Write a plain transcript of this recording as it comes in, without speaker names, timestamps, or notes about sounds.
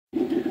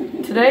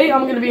Today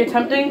I'm going to be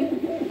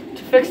attempting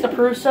to fix the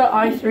Prusa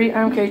i3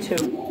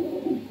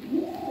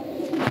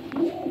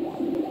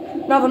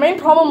 MK2. Now the main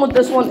problem with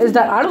this one is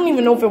that I don't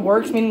even know if it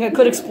works, meaning it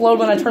could explode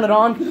when I turn it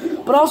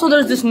on. But also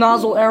there's this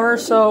nozzle error,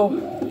 so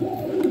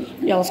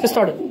yeah, let's get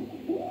started.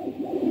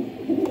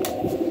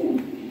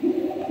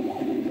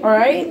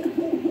 Alright.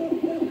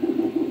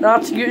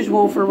 That's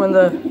usual for when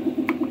the...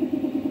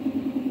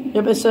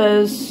 Yep, it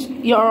says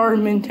ER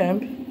min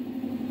temp.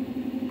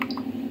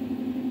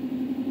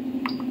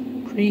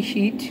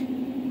 Preheat.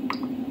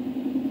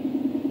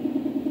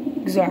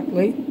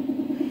 Exactly.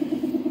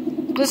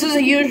 This is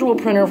a usual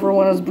printer for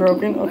when it's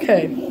broken.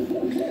 Okay.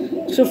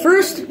 So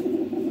first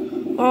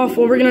off,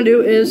 what we're gonna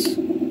do is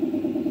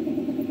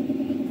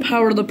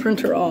power the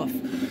printer off.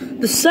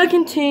 The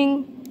second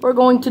thing we're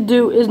going to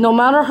do is, no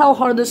matter how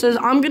hard this is,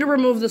 I'm gonna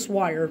remove this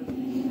wire.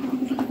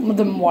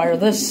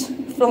 This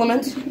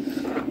filament,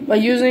 by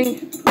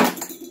using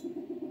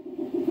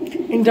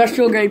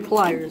industrial grade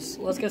pliers.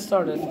 Let's get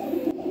started.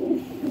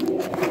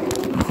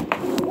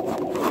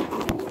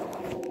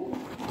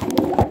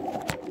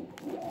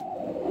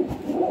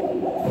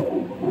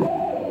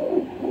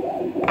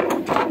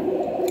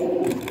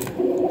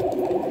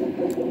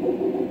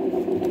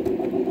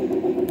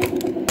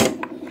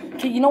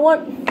 Okay, you know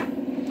what?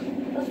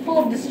 Let's pull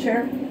up this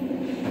chair.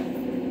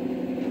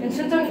 And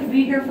since I'm going to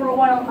be here for a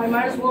while, I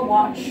might as well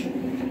watch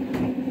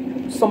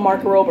some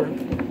Mark Rober.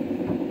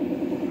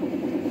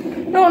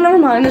 No, never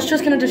mind. It's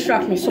just going to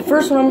distract me. So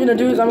first what I'm going to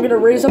do is I'm going to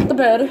raise up the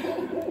bed. I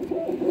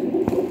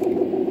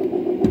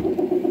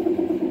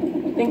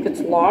think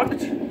it's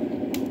locked.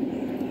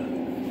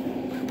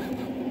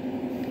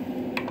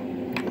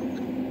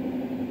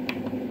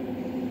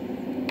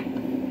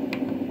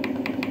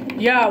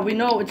 Yeah, we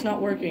know it's not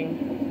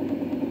working.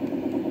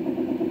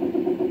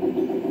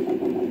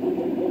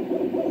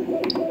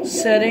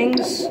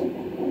 Settings,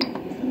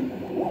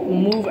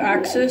 move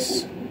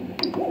axis,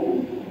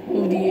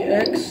 move the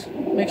X,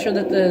 make sure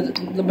that the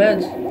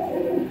bed's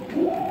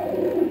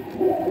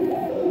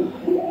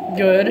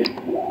good,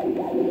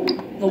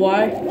 the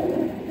Y,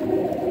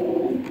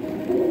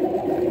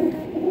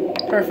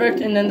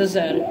 perfect, and then the Z.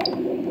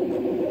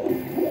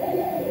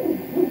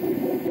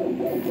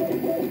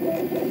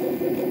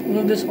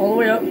 Move this all the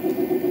way up.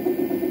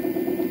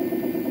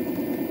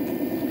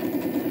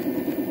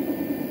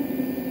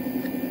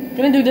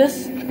 Gonna do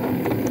this. So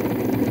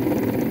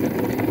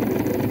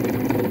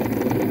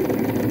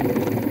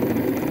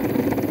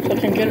I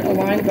can get it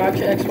aligned back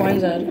to X, Y,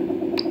 and Z.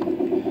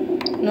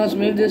 Now let's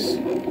move this.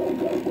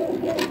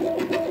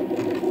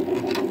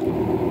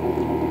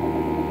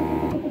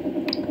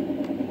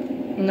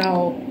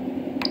 Now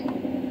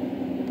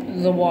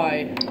the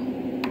Y.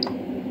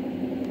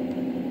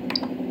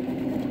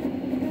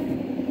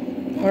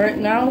 Alright,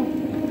 now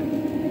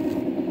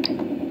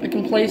I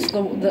can place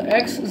the the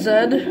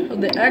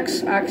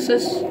X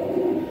axis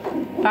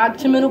back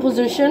to middle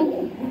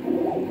position,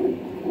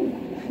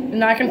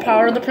 and I can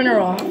power the printer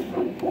off,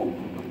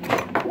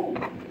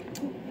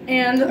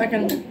 and I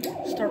can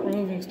start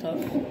removing stuff.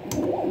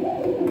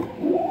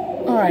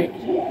 Alright.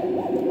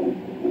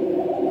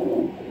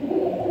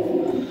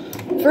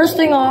 First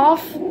thing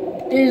off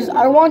is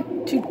I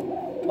want to...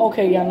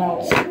 Okay, yeah, now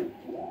it's...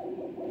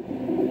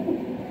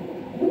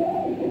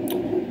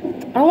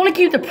 I want to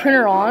keep the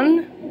printer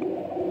on.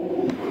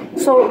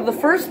 So the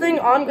first thing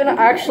I'm going to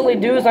actually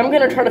do is I'm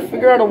going to try to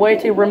figure out a way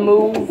to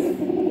remove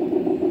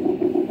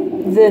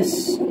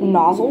this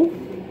nozzle.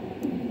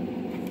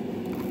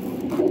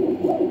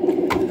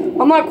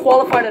 I'm not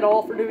qualified at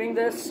all for doing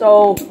this,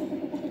 so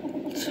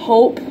let's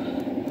hope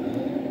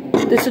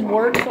this would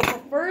work. So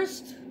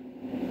first,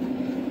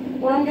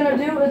 what I'm going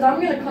to do is I'm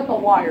going to cut the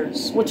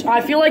wires, which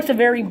I feel like is a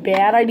very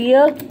bad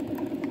idea,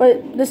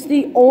 but this is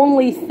the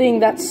only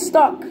thing that's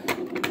stuck to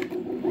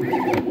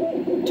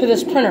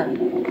this printer.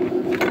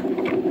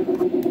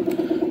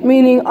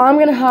 Meaning I'm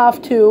gonna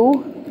have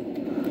to...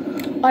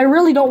 I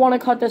really don't want to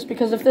cut this,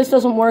 because if this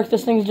doesn't work,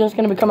 this thing's just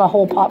gonna become a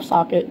whole pop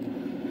socket.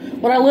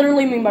 What I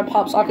literally mean by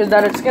pop socket is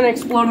that it's gonna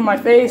explode in my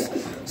face.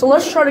 So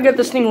let's try to get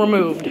this thing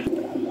removed.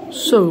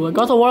 So I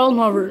got the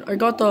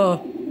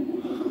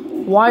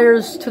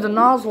wires to the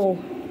nozzle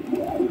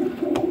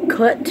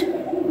cut,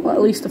 well,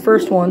 at least the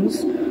first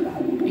ones.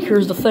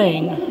 Here's the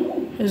thing,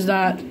 is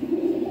that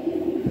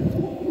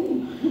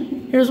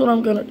here's what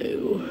I'm gonna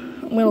do.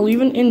 I'm gonna leave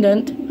an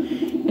indent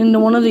into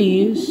one of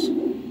these.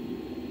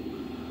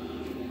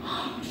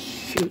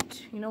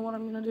 Shoot. You know what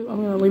I'm gonna do?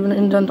 I'm gonna leave an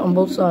indent on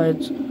both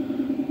sides.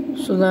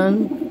 So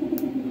then,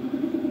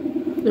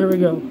 there we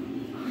go.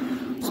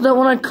 So that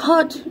when I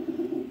cut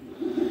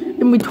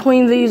in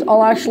between these,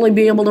 I'll actually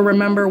be able to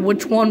remember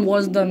which one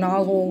was the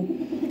nozzle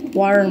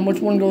wire and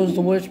which one goes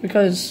to which,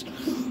 because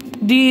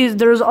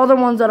there's other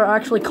ones that are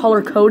actually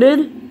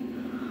color-coded,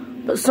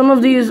 but some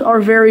of these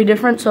are very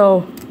different,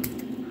 so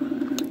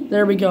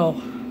there we go.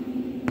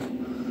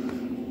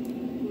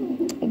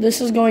 This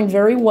is going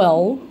very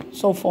well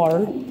so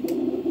far,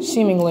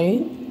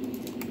 seemingly.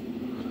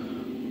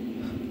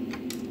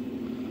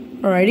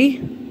 Alrighty.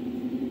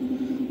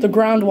 The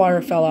ground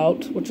wire fell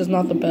out, which is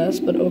not the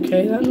best, but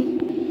okay then.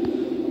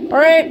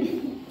 Alright,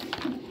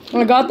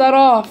 I got that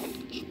off.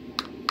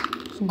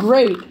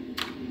 Great.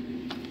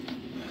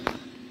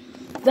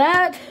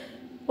 That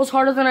was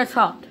harder than I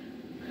thought.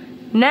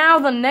 Now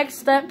the next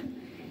step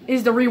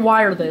is to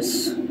rewire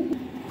this.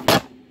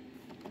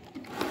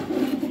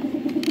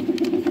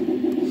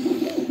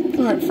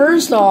 Alright,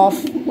 first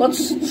off,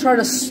 let's try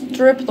to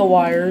strip the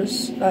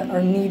wires that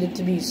are needed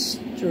to be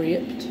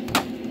stripped.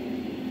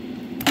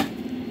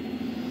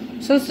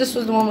 Since this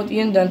was the one with the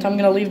indent, I'm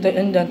going to leave the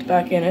indent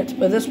back in it,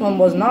 but this one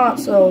was not,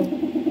 so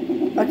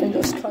I can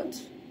just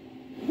cut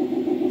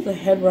the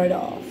head right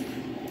off.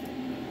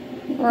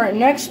 Alright,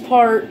 next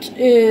part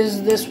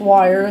is this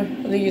wire,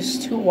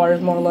 these two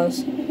wires more or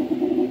less.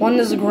 One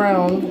is the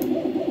ground,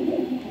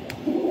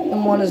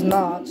 and one is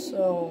not,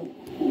 so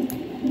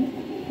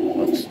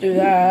let's do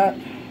that.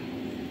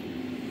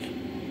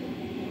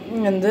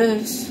 And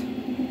this,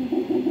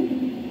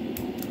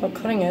 I'm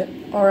cutting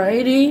it.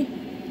 Alrighty.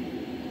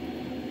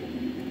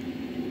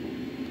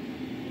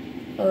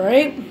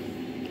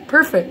 Alright,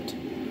 perfect.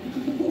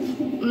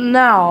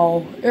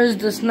 Now, here's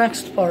this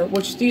next part,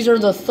 which these are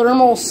the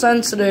thermal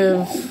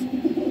sensitive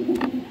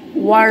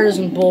wires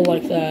and bull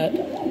like that.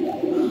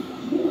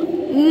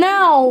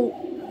 Now,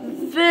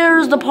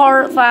 there's the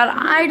part that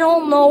I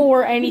don't know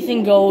where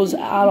anything goes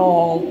at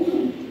all.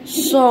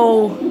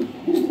 So,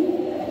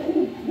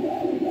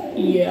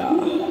 yeah.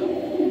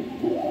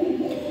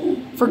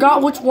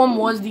 Forgot which one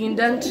was the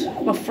indent,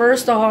 but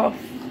first off,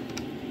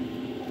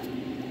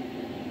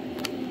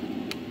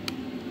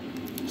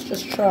 let's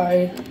just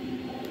try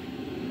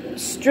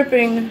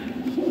stripping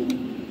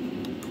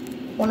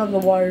one of the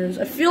wires.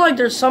 I feel like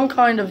there's some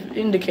kind of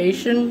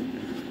indication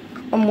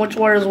on which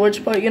wire is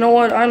which, but you know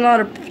what? I'm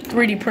not a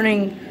 3D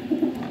printing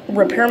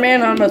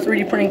repairman, I'm a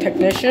 3D printing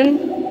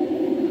technician.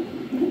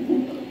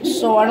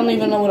 So I don't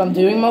even know what I'm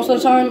doing most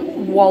of the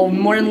time. Well,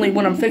 mainly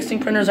when I'm fixing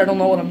printers, I don't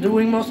know what I'm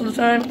doing most of the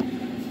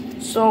time.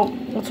 So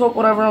let's hope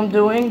whatever I'm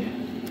doing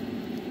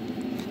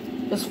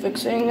is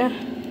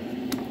fixing.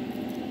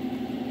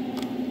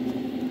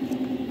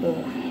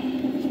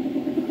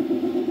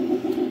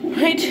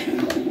 Right,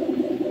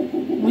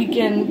 we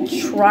can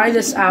try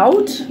this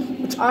out,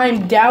 which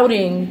I'm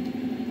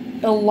doubting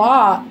a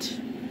lot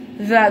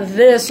that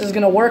this is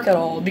gonna work at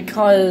all,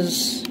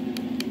 because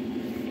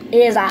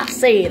as I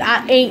said,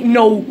 I ain't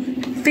no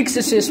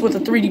fixicist with a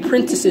 3D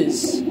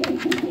printicist.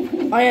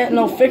 I ain't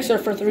no fixer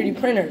for 3D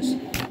printers.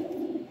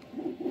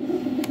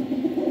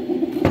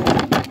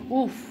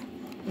 Oof,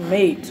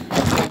 mate.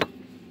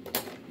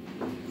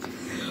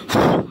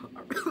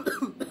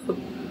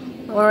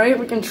 Alright,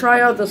 we can try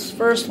out this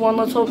first one.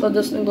 Let's hope that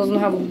this thing doesn't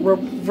have a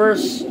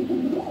reverse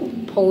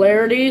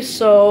polarity.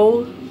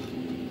 So,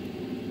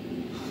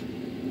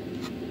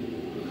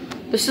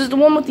 this is the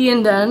one with the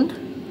indent.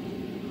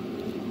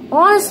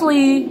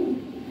 Honestly,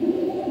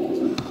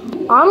 I'm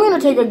going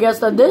to take a guess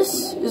that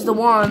this is the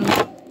one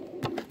with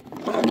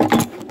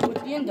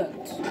the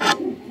indent.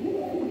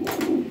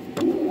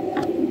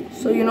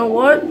 So, you know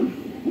what?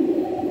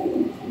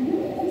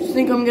 I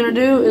think I'm going to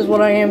do is what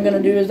I am going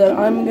to do is that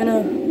I'm going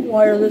to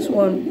wire this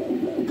one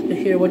to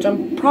here, which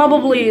I'm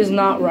probably is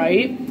not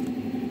right.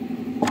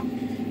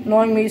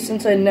 Knowing me,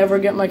 since I never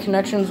get my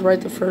connections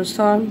right the first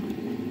time.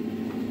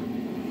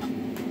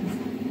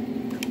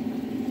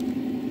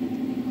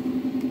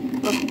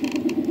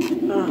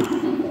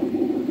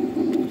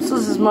 This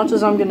is as much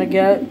as I'm gonna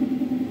get.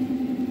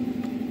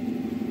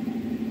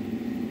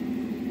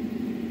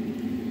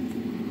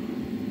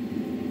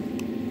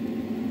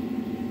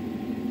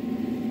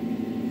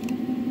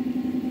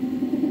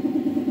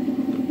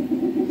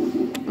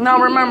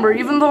 Now remember,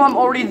 even though I'm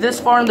already this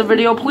far in the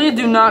video, please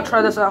do not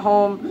try this at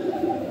home.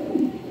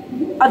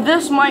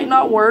 This might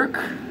not work,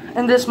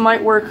 and this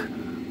might work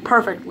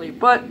perfectly,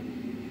 but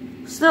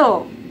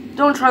still,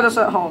 don't try this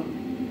at home.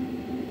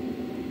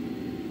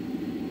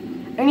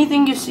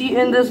 Anything you see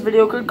in this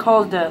video could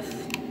cause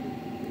death.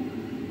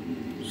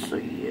 So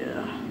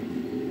yeah.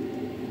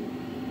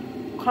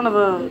 What kind of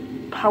a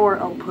power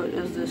output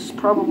is this?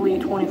 Probably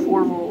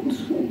 24 volts.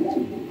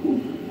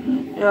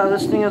 Yeah,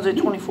 this thing is a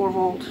 24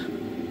 volt.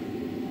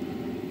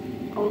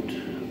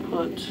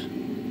 Output.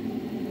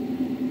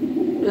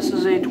 This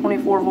is a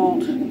 24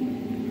 volt.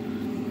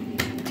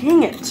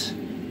 Dang it.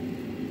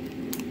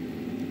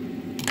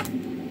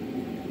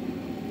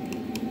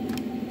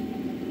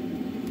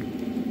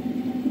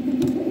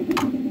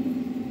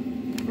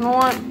 You know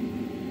what?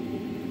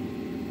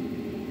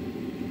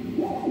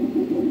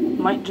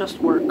 Might just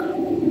work.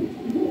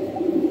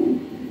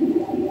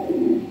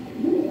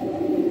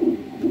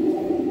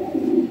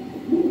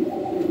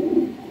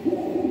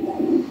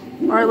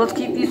 Alright, let's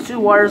keep these two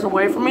wires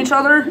away from each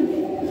other.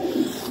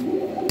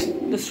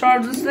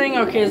 Discharge this thing.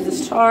 Okay, it's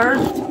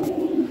discharged.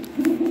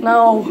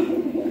 Now,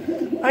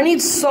 I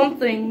need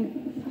something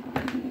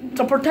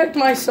to protect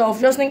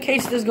myself just in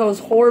case this goes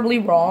horribly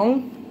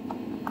wrong.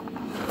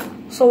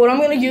 So what I'm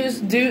going to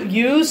use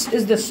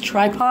is this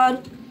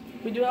tripod.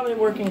 We do have a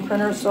working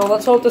printer, so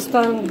let's hope this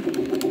thing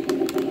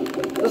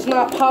does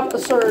not pop the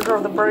surge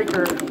or the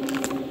breaker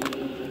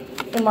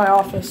in my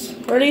office.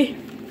 Ready?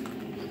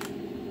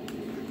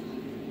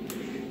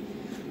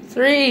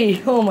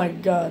 3. Oh my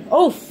god.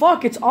 Oh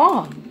fuck, it's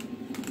on.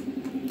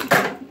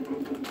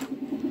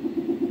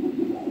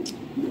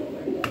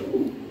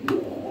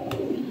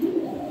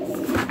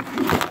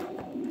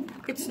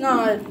 It's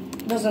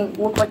not, doesn't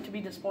look like to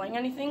be displaying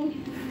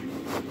anything.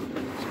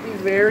 Let's be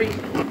very...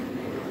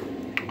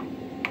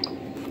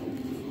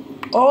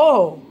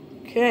 Oh,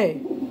 okay.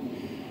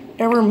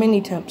 Error mini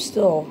temp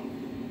still.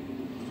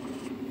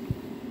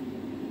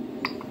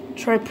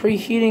 Try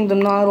preheating the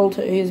nozzle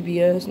to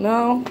ASBS.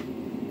 No.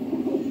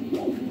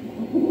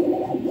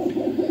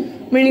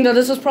 Meaning that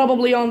this is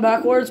probably on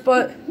backwards,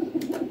 but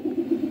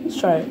let's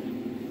try it.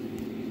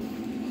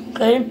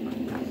 Okay.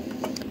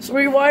 So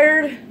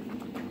rewired.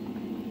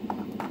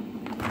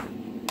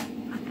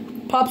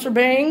 Pops or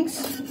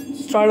bangs.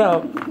 Let's try it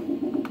out.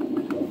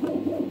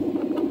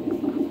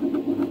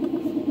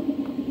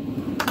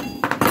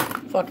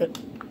 Fuck it.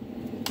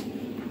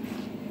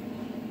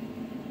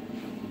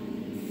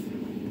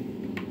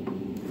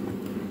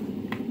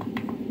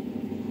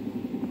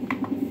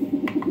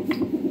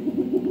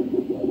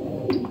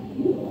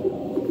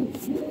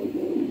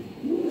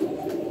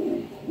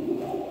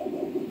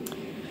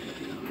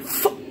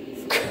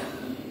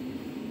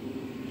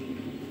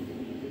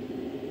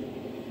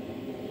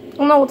 I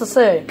don't know what to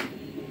say.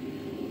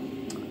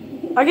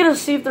 I gotta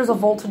see if there's a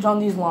voltage on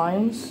these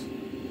lines,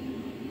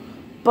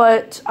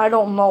 but I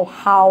don't know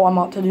how I'm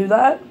about to do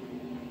that.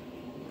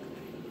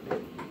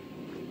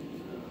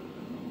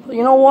 But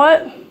you know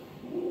what?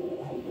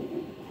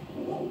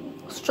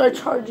 Let's try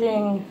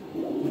charging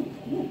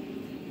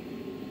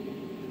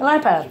an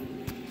iPad.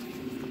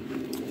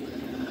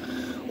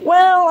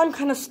 Well, I'm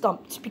kind of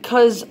stumped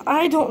because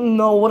I don't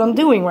know what I'm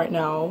doing right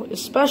now,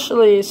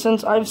 especially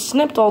since I've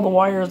snipped all the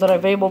wires that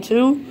I've able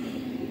to.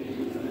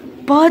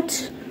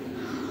 But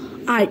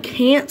I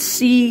can't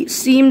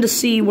seem to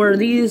see where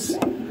these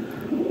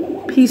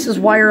pieces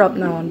wire up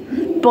now.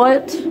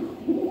 But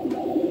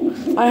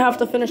I have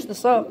to finish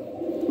this up.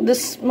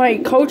 My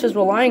coach is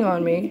relying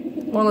on me.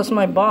 Well, this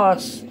my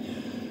boss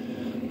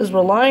is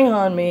relying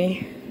on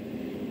me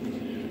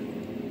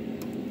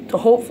to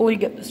hopefully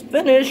get this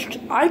finished.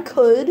 I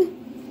could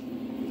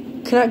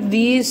connect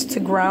these to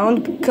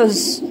ground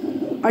because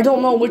I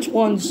don't know which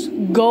ones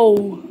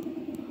go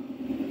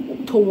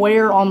to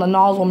where on the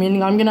nozzle,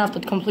 meaning I'm gonna have to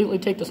completely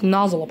take this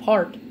nozzle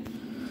apart.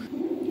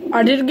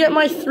 I did get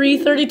my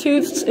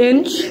 3/32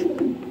 inch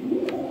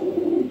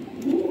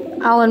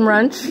Allen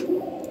wrench.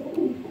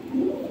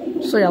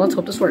 So yeah, let's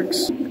hope this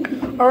works.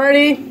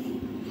 Alrighty,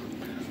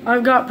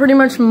 I've got pretty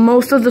much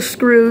most of the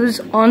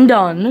screws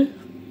undone.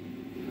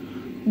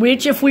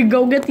 Which, if we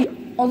go get the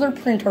other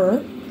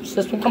printer,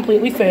 so this one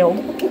completely failed.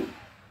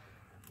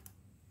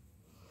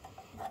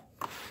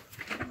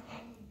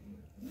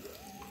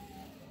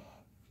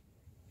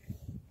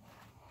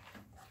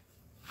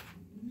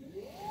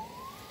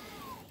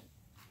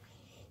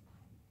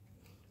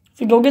 If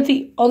we go get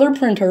the other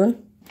printer,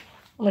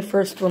 let me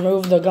first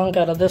remove the gunk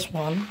out of this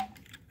one.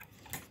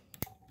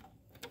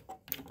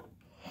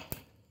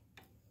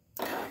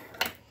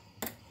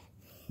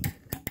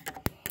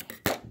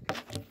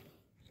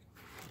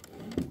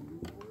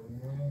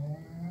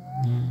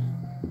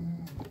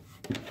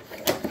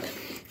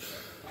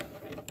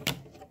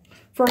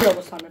 For real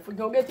this time, if we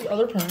go get the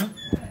other printer.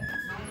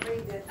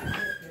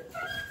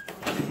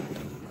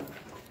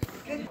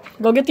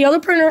 Go get the other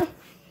printer.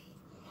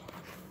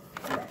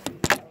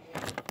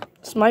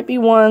 This might be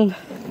one.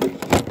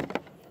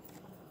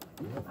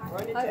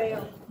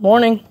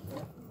 Morning.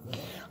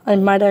 I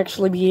might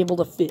actually be able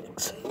to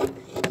fix.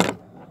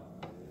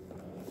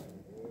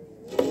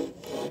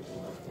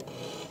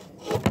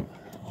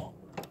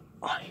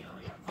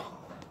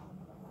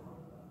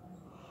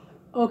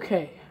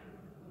 Okay.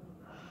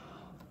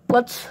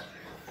 Let's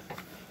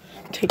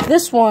take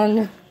this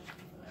one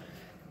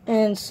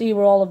and see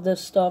where all of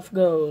this stuff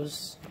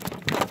goes.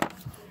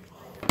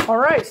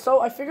 Alright,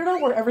 so I figured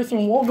out where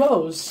everything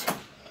goes.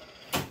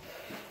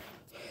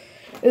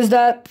 Is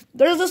that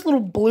there's this little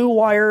blue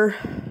wire.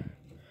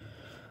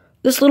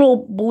 This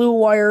little blue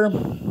wire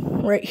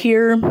right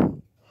here.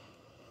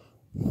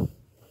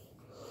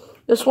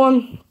 This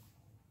one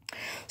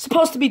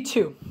supposed to be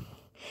 2.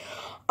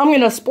 I'm going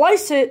to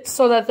splice it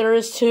so that there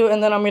is 2,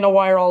 and then I'm going to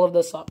wire all of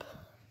this up.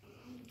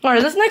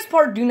 Alright, this next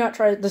part, do not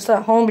try this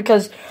at home,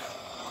 because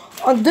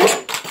on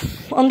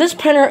this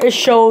printer, it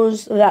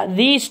shows that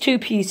these 2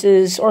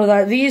 pieces, or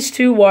that these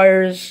 2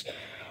 wires,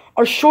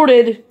 are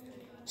shorted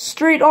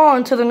straight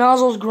on to the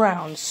nozzle's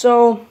ground.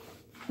 So,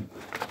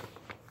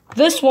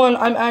 this one,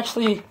 I'm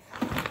actually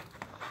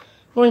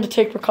going to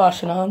take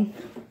precaution on.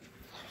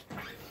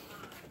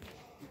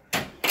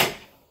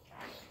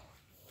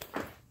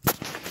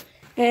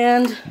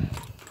 And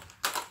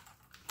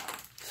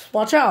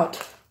watch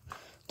out.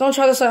 Don't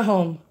try this at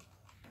home.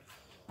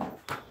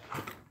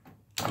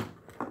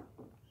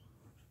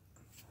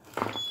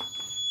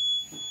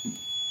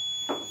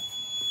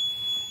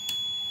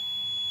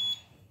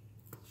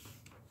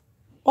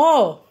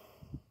 Oh.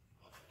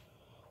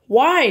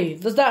 Why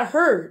does that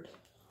hurt?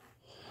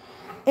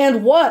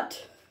 And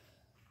what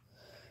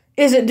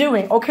is it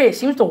doing? Okay, it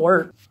seems to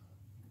work.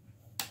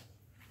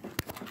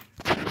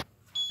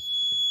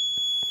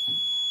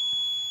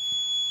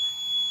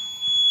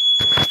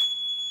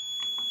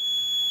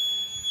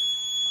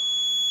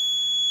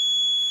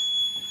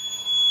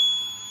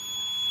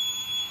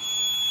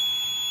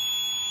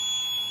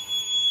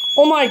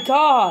 Oh my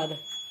god!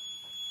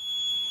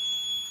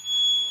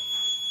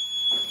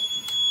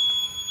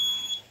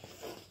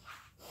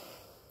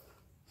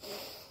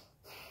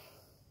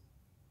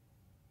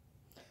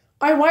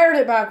 I wired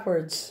it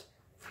backwards.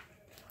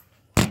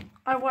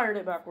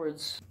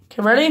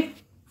 Okay, ready?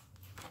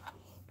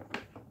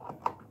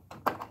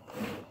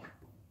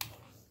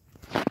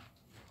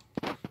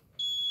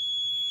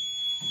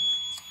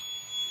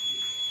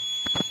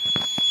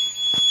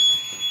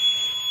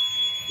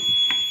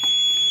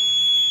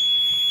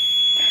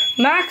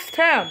 Max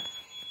temp.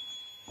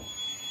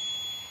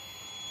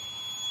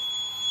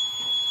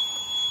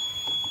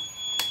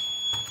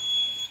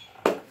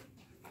 I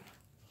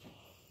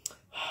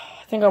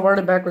think I wired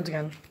it backwards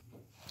again.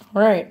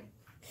 Alright.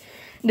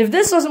 And if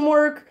this doesn't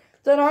work,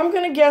 then I'm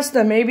gonna guess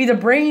that maybe the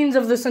brains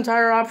of this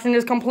entire option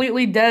is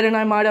completely dead and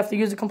I might have to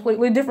use a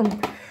completely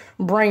different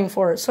brain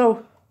for it.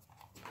 So,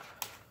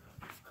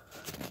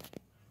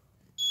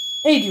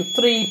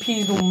 83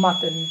 peas do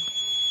mutton.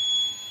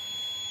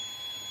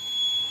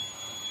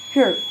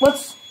 Here,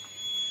 let's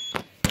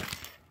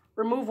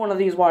remove one of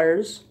these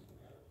wires.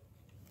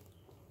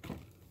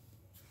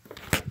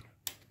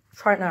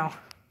 Try it now.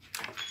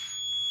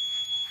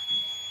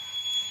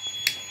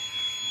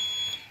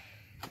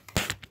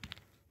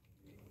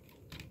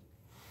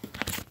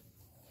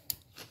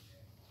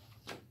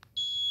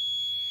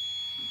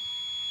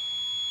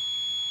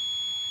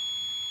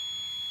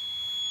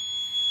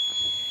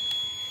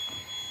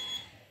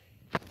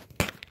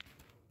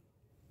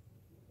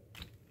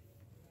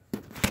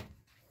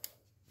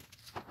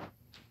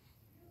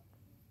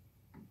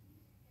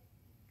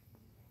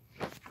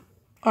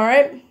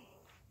 Alright.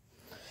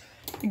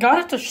 Got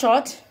it to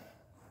shut.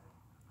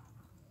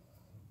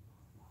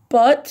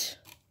 But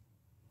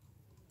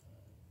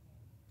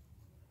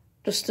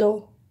just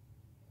still.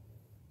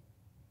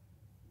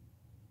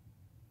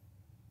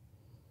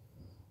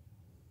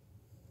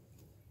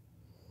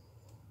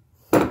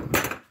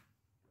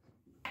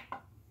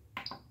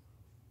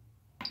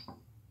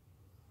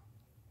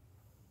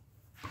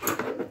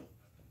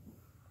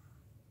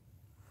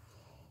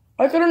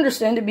 I could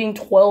understand it being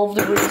 12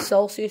 degrees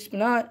Celsius, but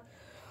not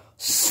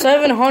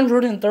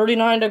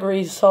 739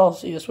 degrees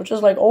Celsius, which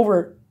is like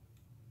over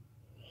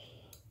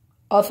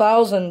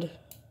 1,000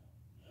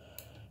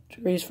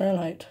 degrees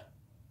Fahrenheit.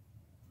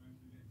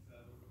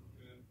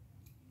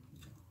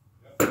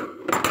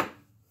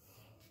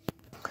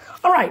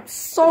 Alright,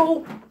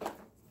 so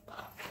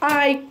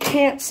I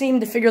can't seem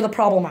to figure the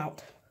problem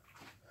out.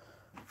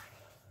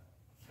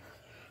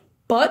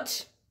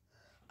 But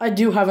I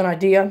do have an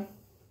idea.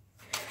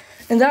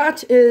 And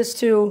that is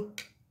to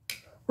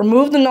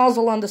remove the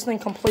nozzle on this thing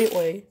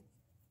completely.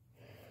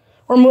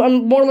 Or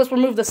more or less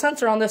remove the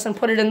sensor on this and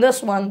put it in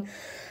this one.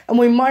 And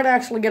we might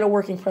actually get a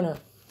working printer.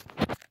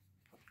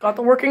 Got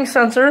the working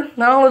sensor.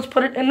 Now let's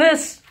put it in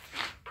this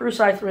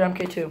Prusa i3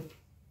 MK2.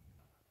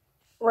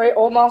 Right,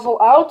 old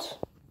nozzle out.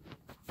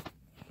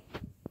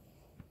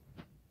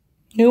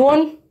 New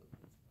one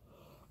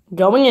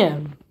going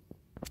in.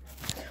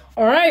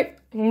 Alright,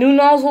 new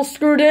nozzle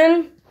screwed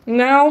in.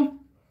 Now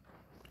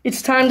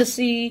it's time to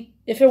see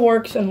if it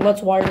works, and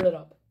let's wire it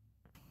up.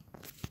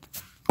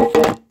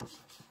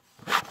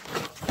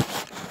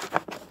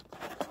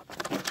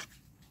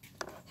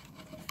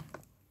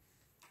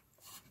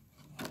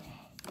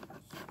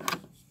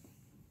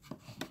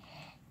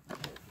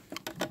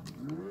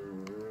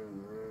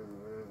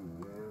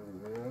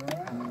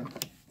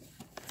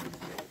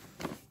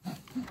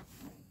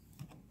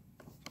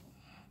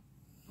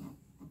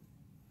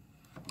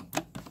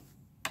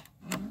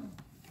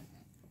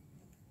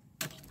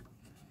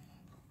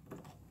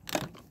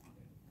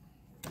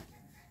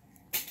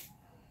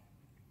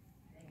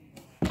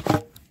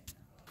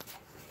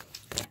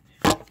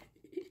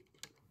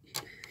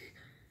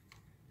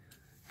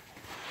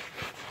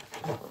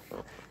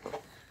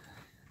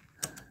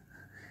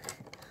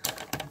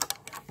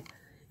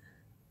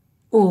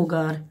 Oh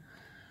god.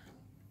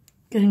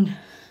 Getting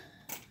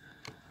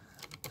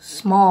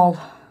small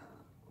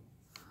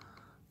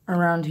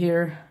around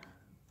here.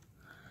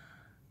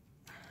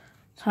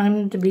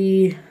 Time to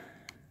be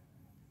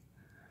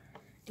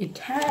a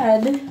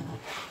tad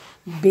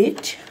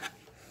bit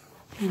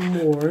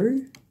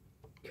more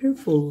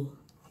careful.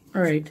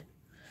 Alright.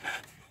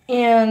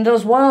 And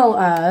as well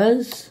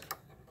as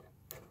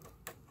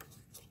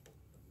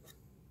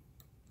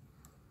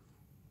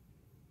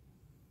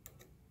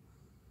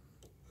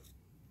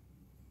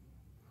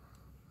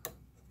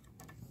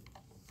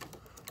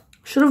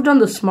should have done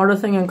the smarter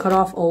thing and cut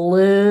off a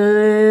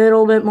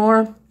little bit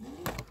more.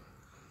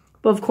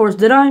 But of course,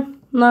 did I?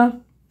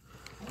 No.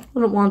 I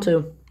don't want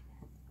to.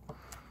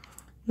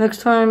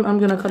 Next time, I'm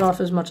going to cut off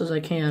as much as I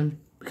can.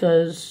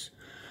 Because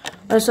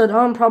I said, oh,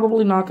 I'm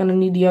probably not going to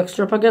need the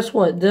extra. But guess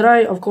what? Did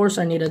I? Of course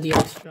I needed the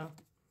extra.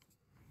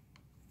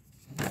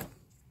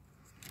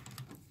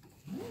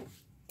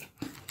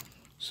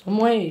 Some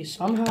way,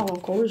 somehow,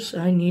 of course,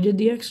 I needed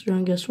the extra.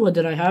 And guess what?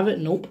 Did I have it?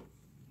 Nope.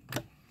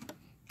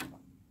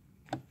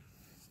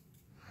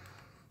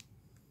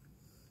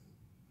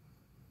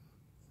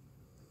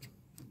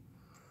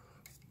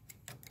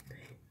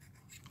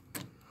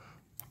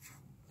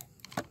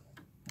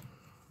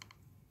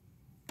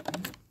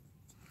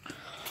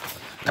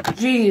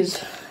 Jeez.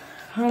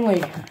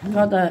 Finally,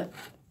 got that.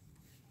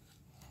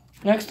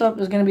 Next up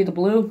is going to be the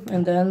blue,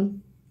 and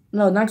then...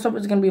 No, next up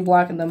is going to be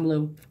black and then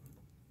blue.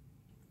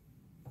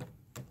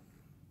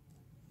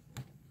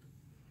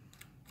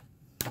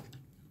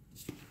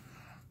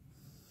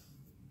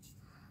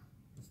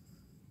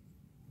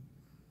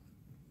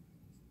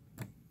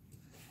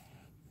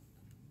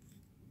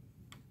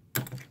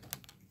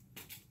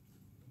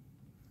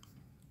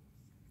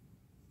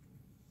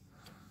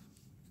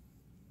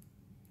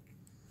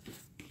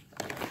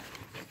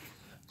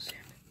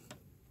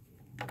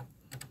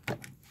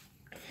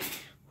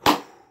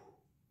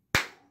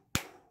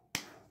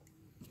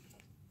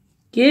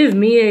 Give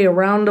me a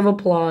round of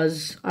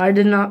applause. I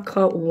did not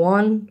cut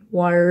one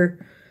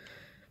wire.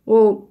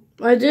 Well,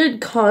 I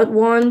did cut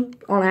one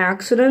on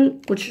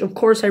accident, which of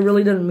course I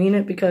really didn't mean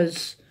it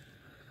because,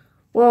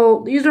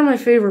 well, these are my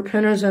favorite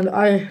pinners and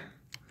I,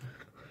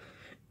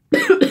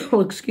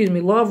 excuse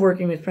me, love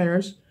working with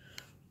pinners.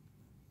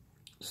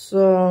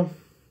 So,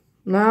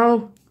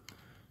 now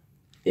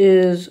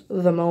is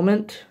the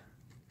moment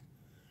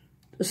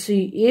to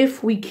see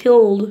if we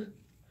killed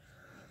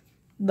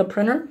the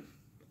printer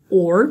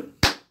or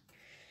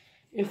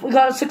if we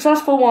got a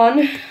successful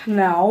one.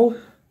 Now,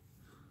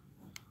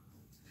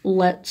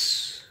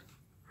 let's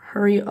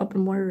hurry up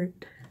and wire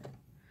it.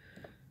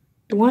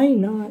 Do I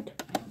not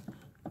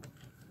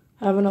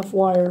have enough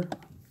wire?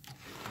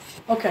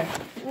 Okay,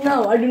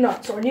 no, I do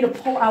not. So I need to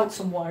pull out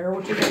some wire,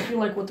 which is I feel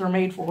like what they're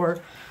made for,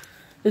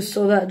 is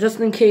so that just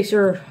in case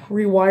you're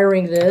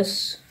rewiring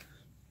this,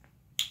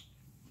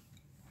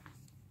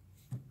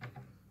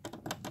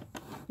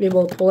 be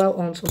able to pull out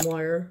on some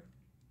wire,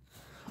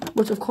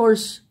 which of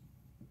course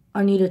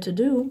I needed to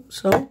do.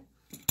 So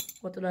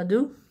what did I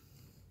do?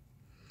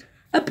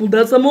 I pulled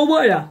out some more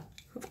wire.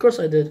 Of course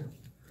I did.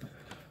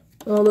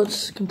 Well,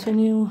 let's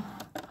continue.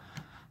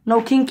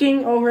 No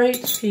kinking.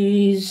 Alright,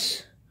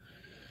 please.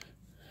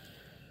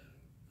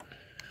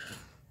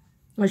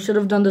 I should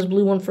have done this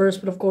blue one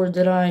first, but of course,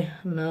 did I?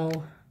 No.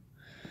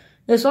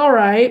 It's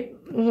alright.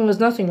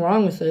 There's nothing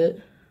wrong with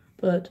it.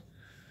 But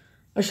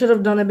I should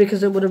have done it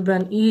because it would have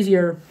been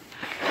easier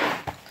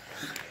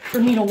for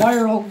me to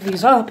wire all of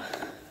these up.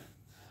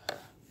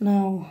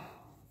 Now,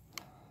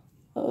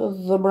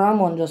 the brown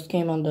one just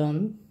came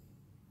undone.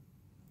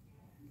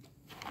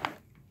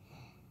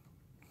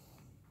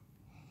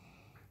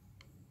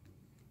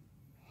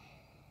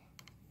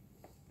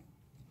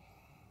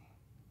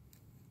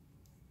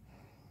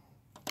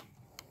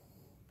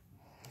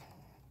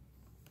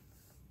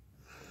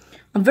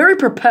 I'm very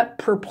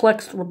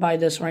perplexed by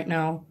this right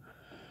now.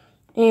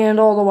 And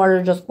all the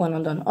wires just went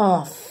undone.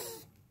 Oh,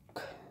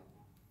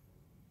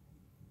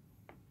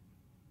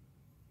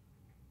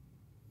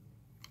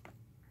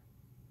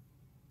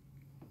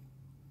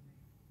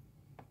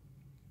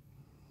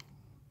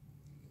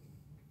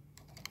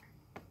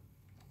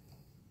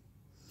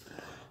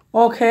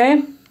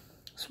 okay,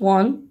 it's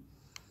one.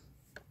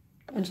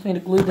 I just need to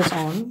glue this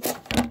on.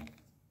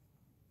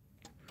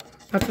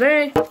 But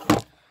today,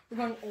 we're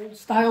going old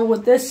style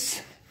with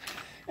this.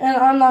 And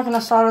I'm not going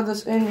to solder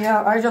this in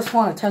yet. I just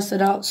want to test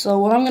it out. So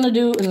what I'm going to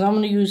do is I'm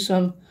going to use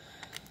some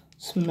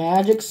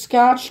magic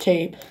scotch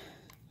tape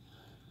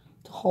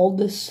to hold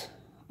this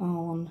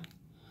on.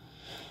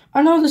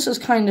 I know this is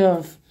kind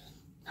of,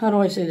 how do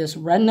I say this,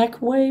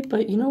 redneck way,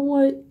 but you know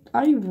what?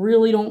 I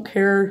really don't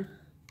care.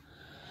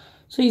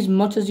 Say as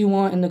much as you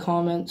want in the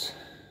comments.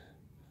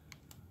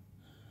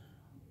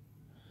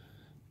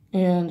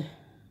 And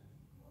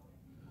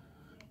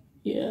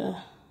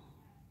yeah.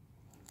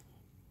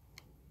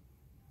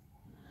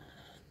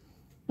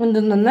 And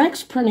in the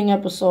next printing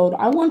episode,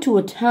 I want to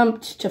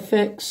attempt to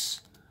fix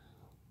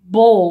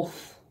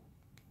both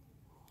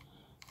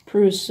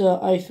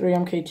Prusa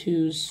i3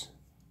 MK2s.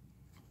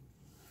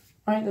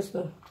 Alright, that's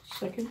the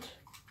second.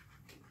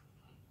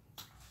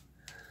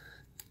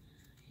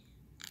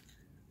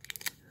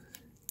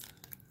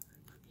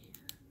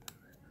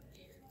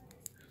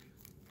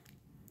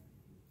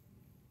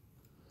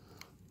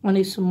 I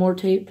need some more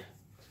tape.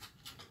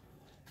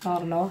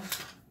 Not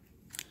enough.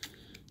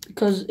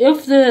 Because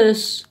if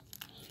this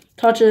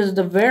touches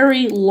the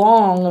very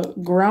long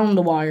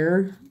ground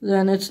wire,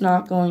 then it's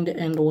not going to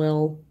end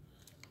well.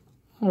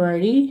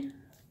 Alrighty.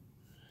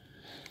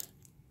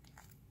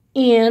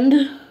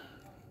 And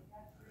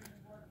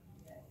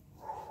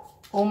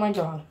oh my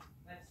god.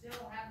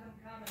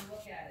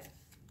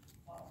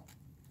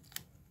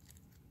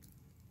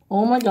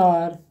 Oh my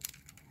god.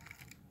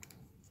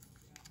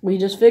 We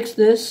just fixed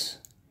this.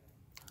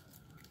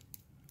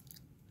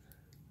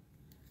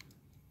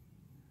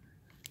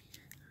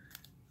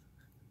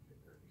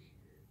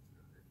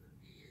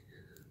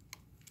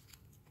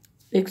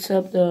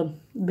 Except the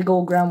big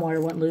old ground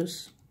wire went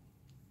loose.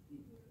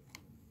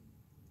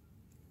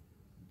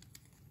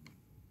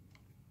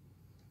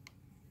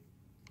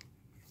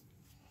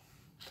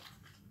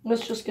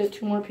 Let's just get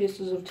 2 more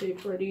pieces of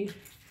tape ready.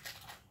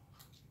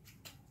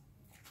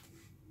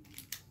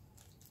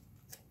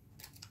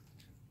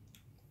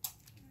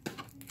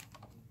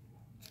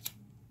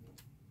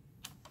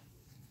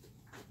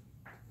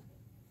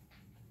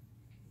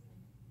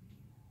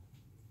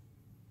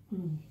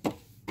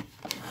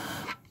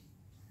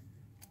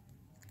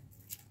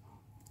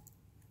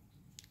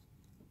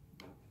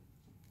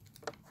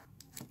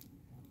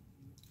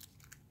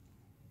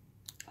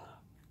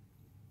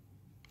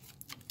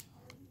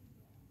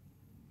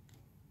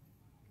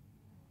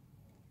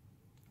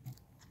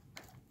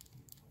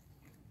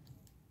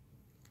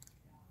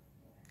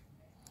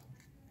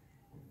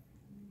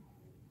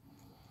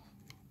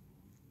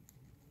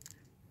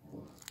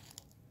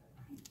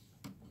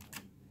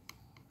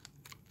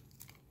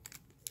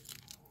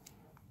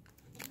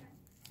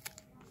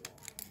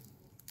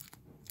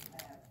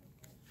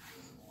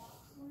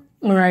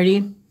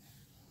 Alrighty.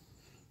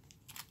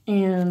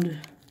 And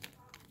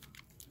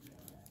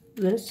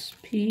this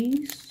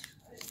piece.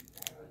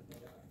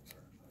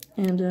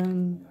 And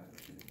then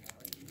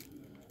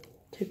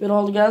tape it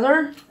all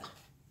together.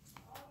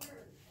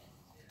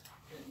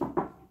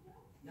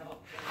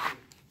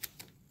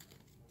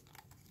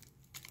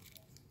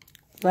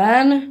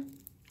 Then,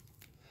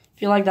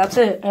 feel like that's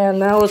it. And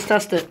now let's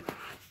test it.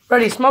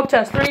 Ready, smoke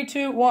test. 3,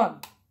 2,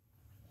 1.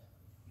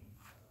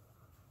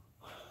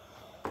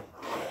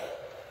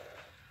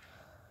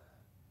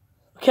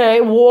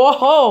 Okay,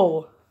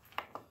 whoa.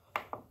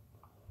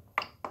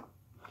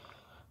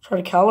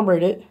 Try to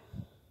calibrate it.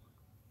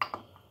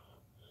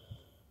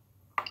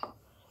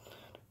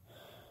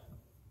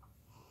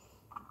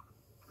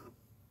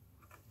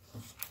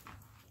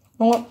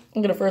 You know what?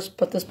 I'm gonna first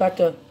put this back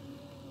to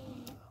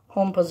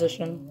home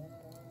position.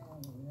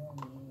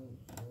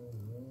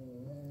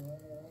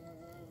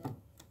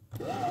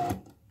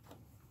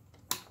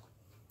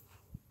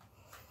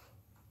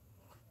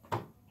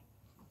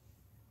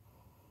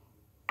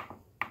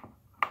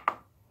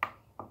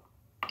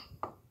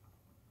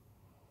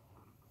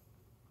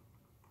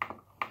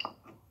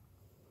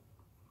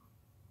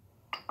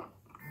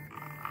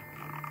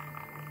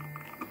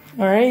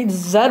 Alright,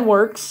 Z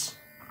works.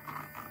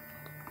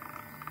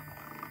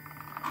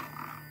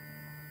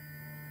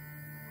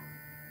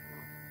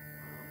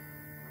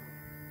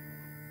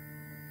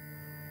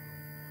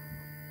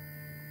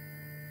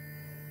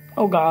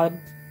 Oh God.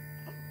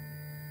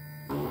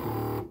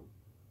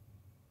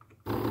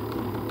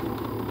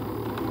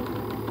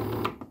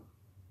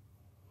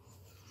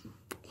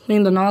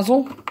 Clean the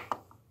nozzle.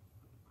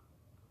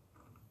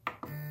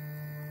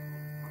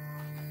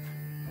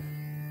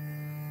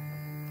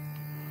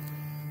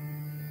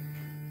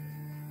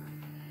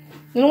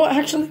 You know what,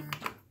 actually?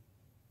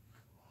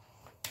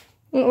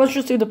 Let's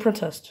just do the print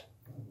test.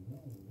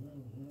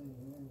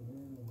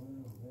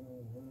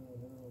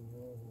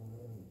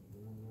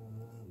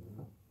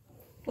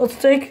 Let's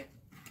take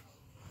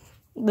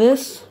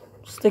this,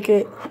 stick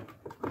it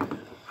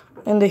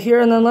into here,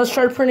 and then let's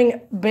try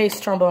printing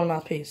bass trombone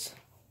mouthpiece.